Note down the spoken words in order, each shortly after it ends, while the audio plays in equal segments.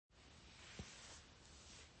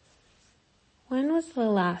When was the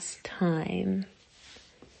last time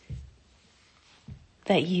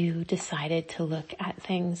that you decided to look at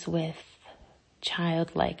things with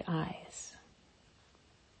childlike eyes?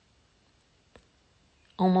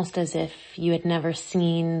 Almost as if you had never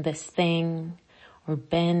seen this thing or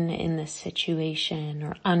been in this situation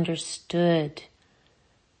or understood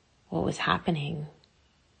what was happening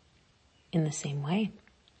in the same way.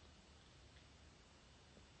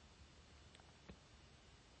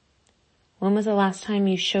 When was the last time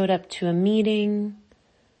you showed up to a meeting,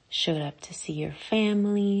 showed up to see your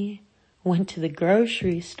family, went to the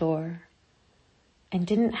grocery store, and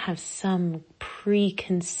didn't have some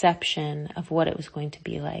preconception of what it was going to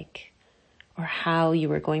be like, or how you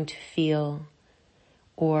were going to feel,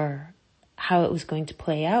 or how it was going to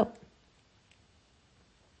play out?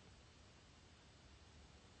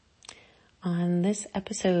 On this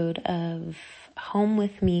episode of Home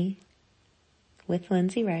With Me with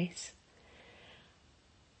Lindsay Rice,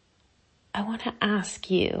 I want to ask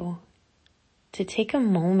you to take a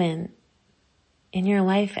moment in your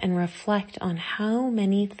life and reflect on how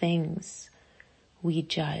many things we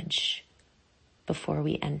judge before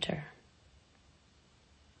we enter.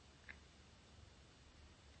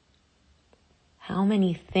 How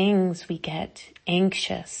many things we get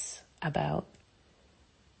anxious about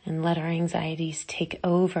and let our anxieties take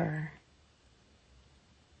over,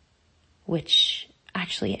 which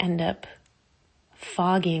actually end up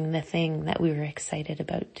fogging the thing that we were excited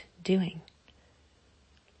about doing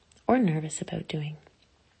or nervous about doing.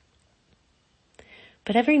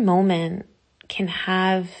 But every moment can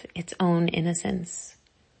have its own innocence,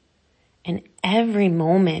 and every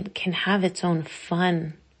moment can have its own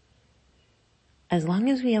fun, as long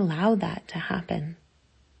as we allow that to happen.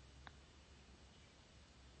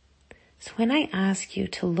 So when I ask you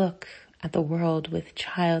to look at the world with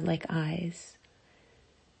childlike eyes,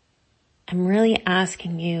 I'm really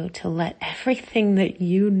asking you to let everything that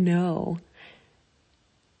you know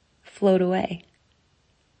float away.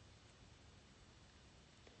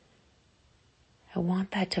 I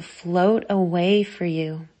want that to float away for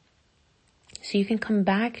you so you can come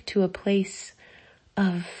back to a place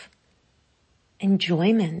of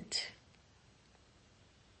enjoyment,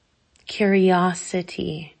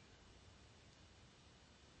 curiosity,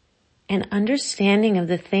 and understanding of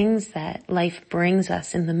the things that life brings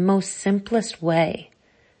us in the most simplest way,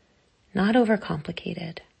 not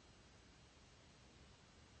overcomplicated.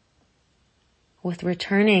 With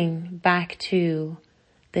returning back to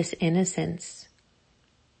this innocence,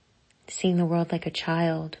 seeing the world like a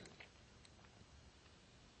child,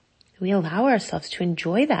 we allow ourselves to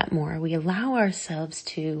enjoy that more. We allow ourselves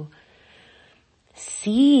to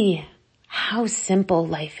see how simple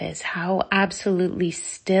life is, how absolutely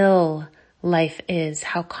still life is,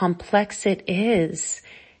 how complex it is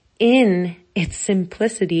in its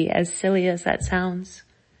simplicity, as silly as that sounds.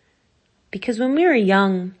 Because when we were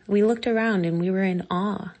young, we looked around and we were in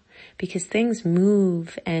awe because things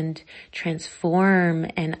move and transform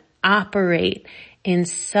and operate in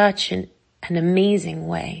such an amazing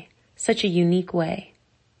way, such a unique way.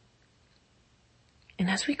 And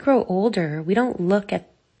as we grow older, we don't look at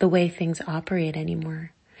the way things operate anymore.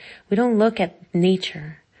 We don't look at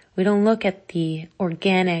nature. We don't look at the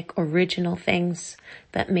organic, original things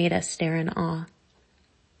that made us stare in awe.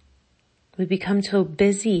 We become so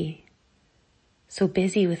busy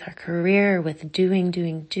with our career, with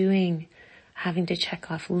doing, having to check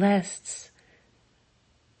off lists,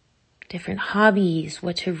 different hobbies,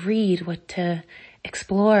 what to read, what to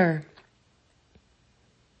explore.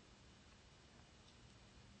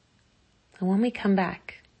 And when we come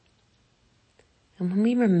back, and when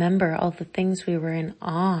we remember all the things we were in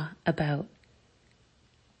awe about,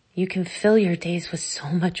 you can fill your days with so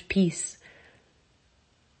much peace.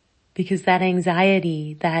 Because that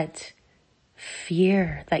anxiety, that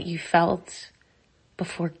fear that you felt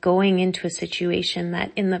before going into a situation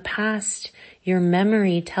that in the past your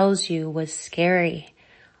memory tells you was scary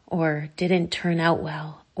or didn't turn out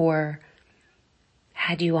well or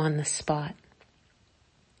had you on the spot.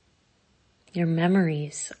 Your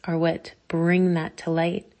memories are what bring that to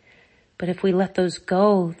light. But if we let those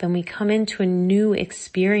go, then we come into a new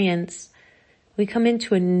experience. We come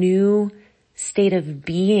into a new state of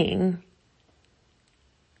being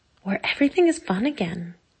where everything is fun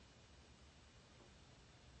again.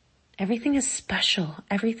 Everything is special.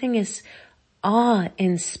 Everything is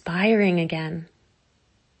awe-inspiring again.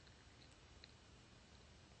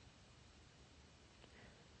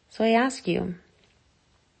 So I ask you,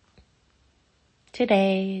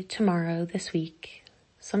 today, tomorrow, this week,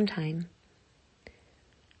 sometime,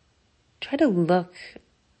 try to look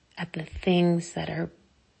at the things that are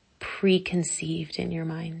preconceived in your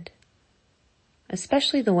mind,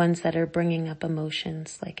 especially the ones that are bringing up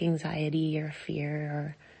emotions like anxiety or fear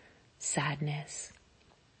or sadness.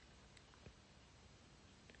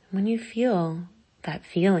 When you feel that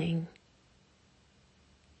feeling,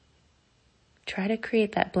 try to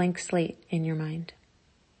create that blank slate in your mind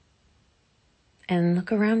and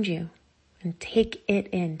look around you and take it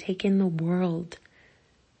in. Take in the world.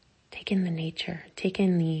 Take in the nature. Take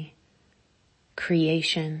in the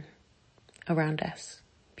creation around us,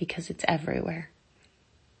 because it's everywhere.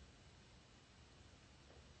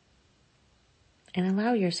 And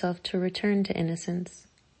allow yourself to return to innocence,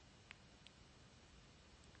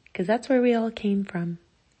 because that's where we all came from.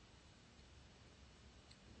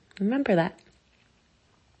 Remember that.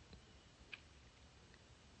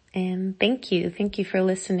 And thank you. Thank you for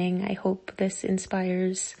listening. I hope this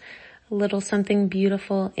inspires a little something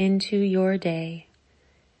beautiful into your day.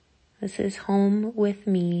 This is Home with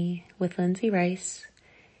Me with Lindsay Rice,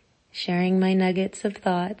 sharing my nuggets of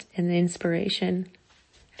thought and inspiration.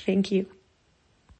 Thank you.